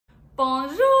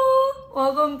Bonjour!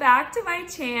 Welcome back to my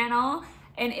channel.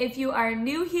 And if you are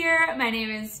new here, my name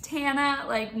is Tana,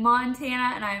 like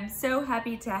Montana, and I'm so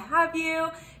happy to have you.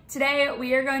 Today,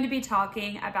 we are going to be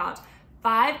talking about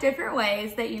 5 different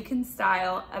ways that you can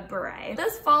style a beret.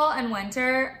 This fall and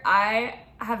winter, I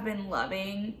have been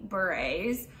loving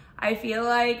berets. I feel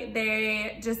like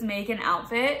they just make an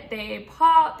outfit. They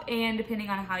pop, and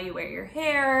depending on how you wear your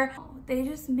hair, they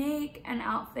just make an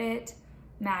outfit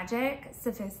magic,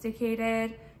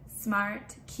 sophisticated,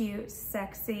 smart, cute,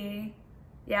 sexy.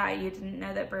 Yeah, you didn't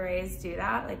know that berets do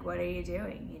that? Like, what are you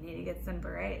doing? You need to get some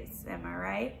berets, am I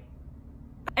right?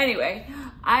 Anyway,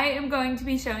 I am going to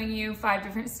be showing you 5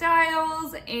 different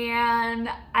styles, and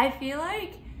I feel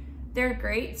like they're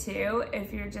great too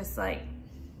if you're just like,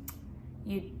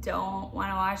 you don't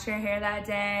want to wash your hair that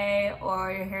day,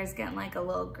 or your hair's getting like a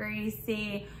little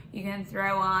greasy. You can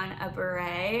throw on a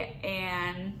beret,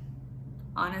 and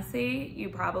honestly, you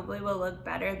probably will look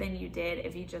better than you did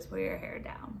if you just wear your hair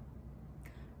down.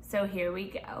 So here we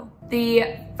go.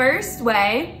 The first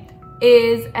way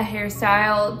is a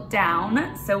hairstyle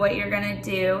down. So what you're gonna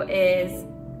do is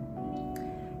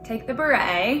take the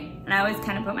beret, and I always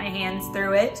kind of put my hands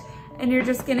through it, and you're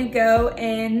just gonna go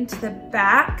into the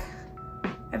back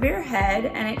of your head,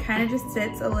 and it kind of just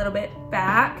sits a little bit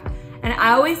back. And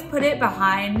I always put it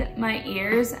behind my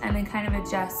ears and then kind of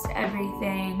adjust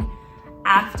everything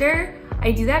after.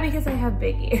 I do that because I have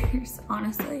big ears,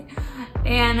 honestly.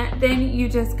 And then you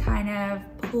just kind of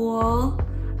pull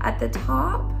at the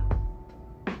top.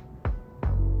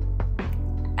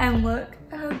 And look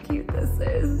how cute this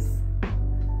is.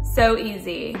 So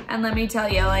easy. And let me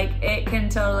tell you, like, it can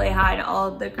totally hide all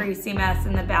the greasy mess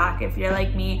in the back if you're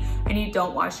like me and you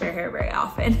don't wash your hair very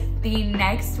often. The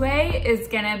next way is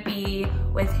gonna be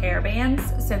with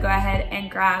hairbands. So go ahead and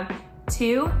grab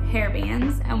 2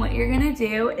 hairbands, and what you're gonna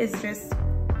do is just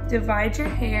divide your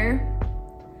hair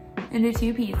into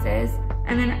 2 pieces.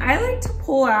 And then I like to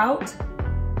pull out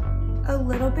a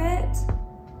little bit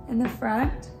in the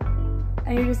front,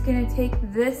 and you're just gonna take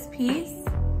this piece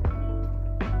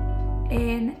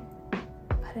and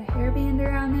put a hairband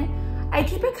around it. I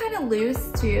keep it kind of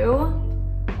loose too,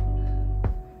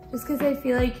 just because I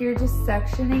feel like you're just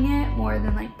sectioning it more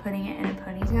than like putting it in a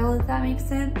ponytail, if that makes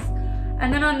sense.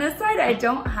 And then on this side, I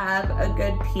don't have a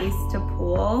good piece to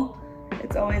pull.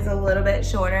 It's always a little bit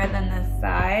shorter than this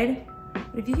side.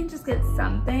 But if you can just get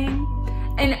something,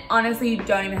 and honestly, you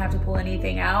don't even have to pull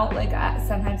anything out. Like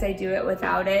sometimes I do it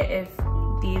without it if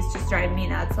these just drive me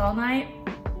nuts all night.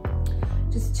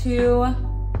 Just 2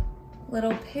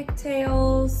 little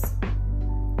pigtails.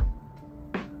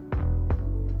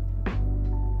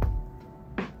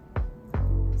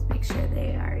 Just make sure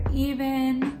they are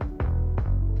even.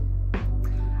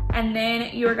 And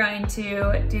then you're going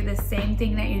to do the same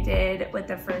thing that you did with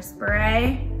the first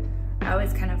beret. I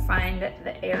always kind of find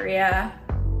the area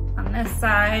on this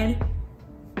side,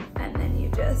 and then you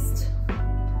just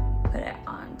put it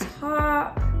on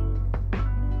top.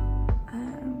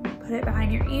 Put it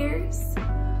behind your ears,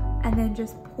 and then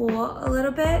just pull a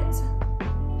little bit.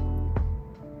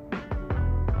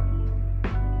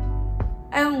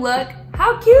 And look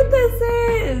how cute this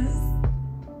is.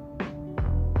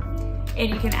 And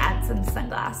you can add some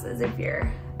sunglasses if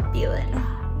you're feeling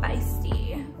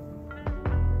feisty.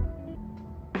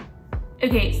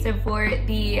 Okay, so for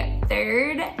the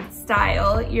 3rd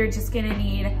style, you're just gonna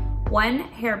need 1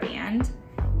 hairband,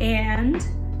 and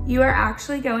you are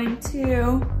actually going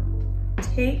to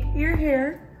take your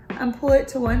hair and pull it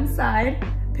to one side.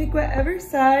 Pick whatever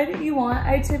side you want.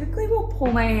 I typically will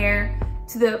pull my hair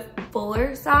to the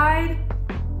fuller side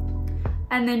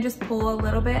and then just pull a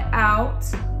little bit out.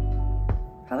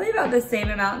 Probably about the same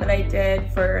amount that I did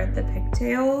for the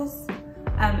pigtails,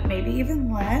 maybe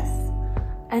even less.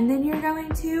 And then you're going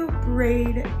to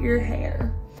braid your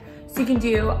hair. So you can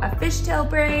do a fishtail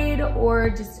braid or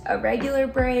just a regular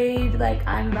braid like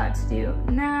I'm about to do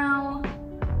now.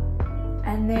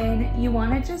 And then you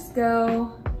wanna just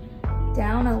go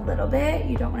down a little bit.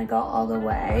 You don't wanna go all the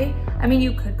way. I mean,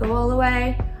 you could go all the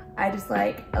way. I just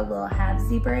like a little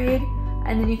halvesy braid.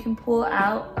 And then you can pull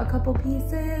out a couple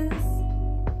pieces.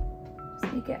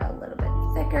 Just make it a little bit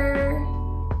thicker.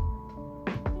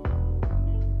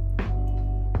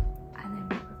 And then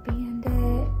rubber band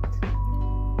it.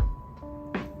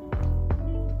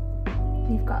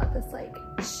 You've got this like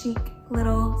chic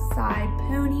little side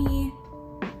pony.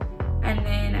 And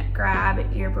then grab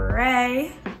your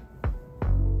beret.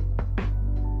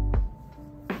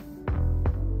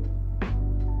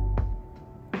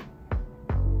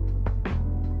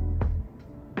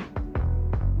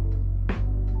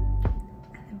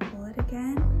 And then pull it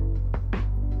again.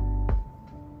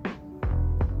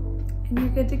 and you're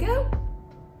good to go.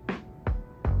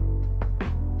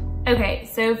 Okay,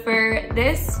 so for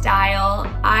this style,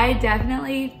 I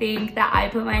definitely think that I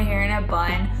put my hair in a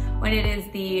bun when it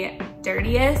is the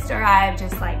dirtiest or I've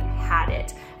just like had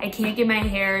it. I can't get my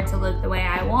hair to look the way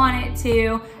I want it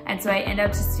to, and so I end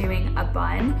up just doing a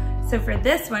bun. So for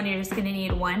this one, you're just gonna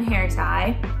need one hair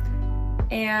tie,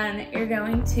 and you're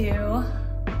going to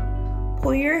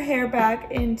pull your hair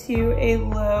back into a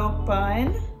low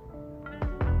bun.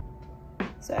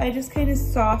 So I just kind of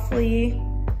softly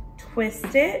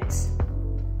twist it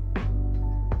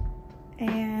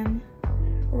and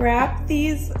wrap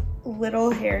these little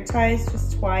hair ties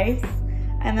just twice,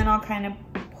 and then I'll kind of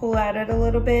pull at it a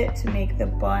little bit to make the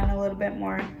bun a little bit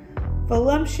more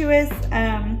voluptuous.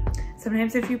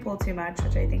 Sometimes if you pull too much,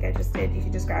 which I think I just did, you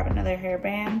can just grab another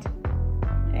hairband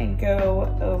and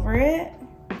go over it.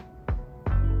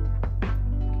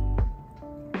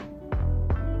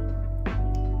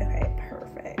 Okay,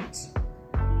 perfect.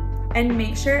 And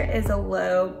make sure it is a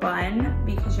low bun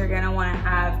because you're gonna wanna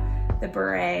have the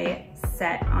beret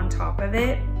set on top of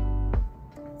it.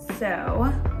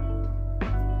 So,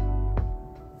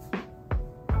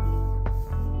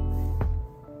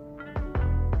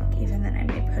 even then I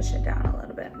may push it down a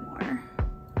little bit more.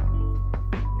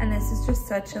 And this is just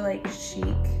such a like chic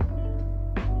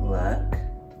look.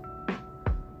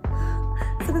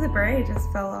 Look at the beret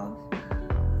just fell off.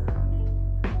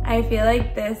 I feel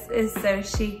like this is so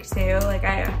chic too. Like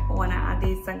I wanna add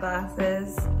these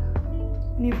sunglasses.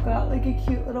 And you've got like a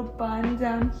cute little bun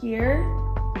down here.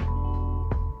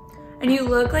 And you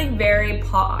look like very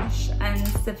posh and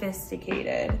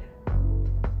sophisticated.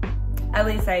 At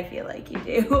least I feel like you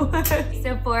do.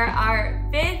 So for our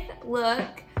fifth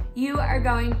look, you are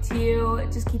going to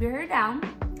just keep your hair down,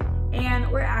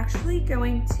 and we're actually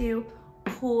going to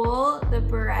pull the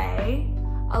beret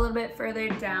a little bit further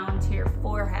down to your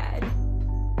forehead.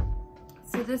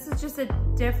 So this is just a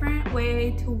different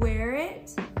way to wear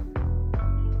it,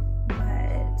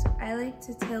 but I like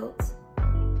to tilt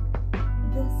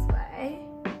this way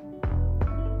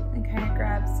and kind of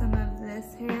grab some of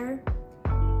this hair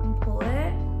and pull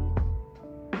it.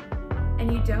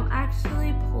 And you don't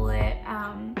actually pull it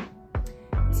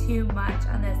too much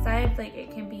on this side. Like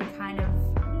it can be kind of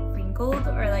wrinkled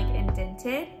or like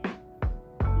indented.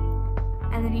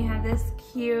 And then you have this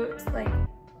cute like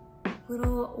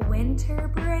little winter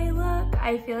beret look.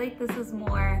 I feel like this is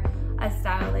more a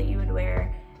style that you would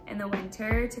wear in the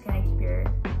winter to kind of keep your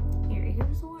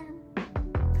ears warm.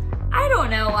 I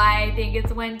don't know why I think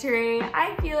it's wintry.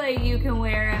 I feel like you can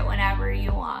wear it whenever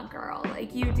you want, girl.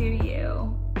 Like you do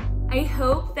you. I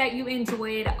hope that you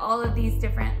enjoyed all of these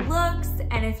different looks,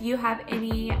 and if you have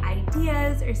any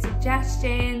ideas or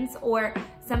suggestions or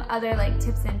some other like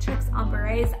tips and tricks on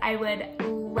berets, I would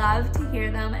love to hear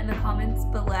them in the comments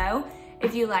below.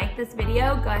 If you like this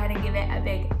video, go ahead and give it a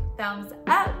big thumbs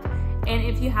up. And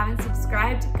if you haven't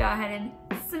subscribed, go ahead and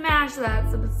smash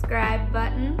that subscribe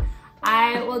button.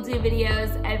 I will do videos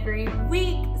every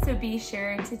week, so be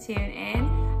sure to tune in.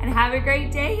 And have a great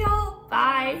day, y'all.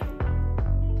 Bye.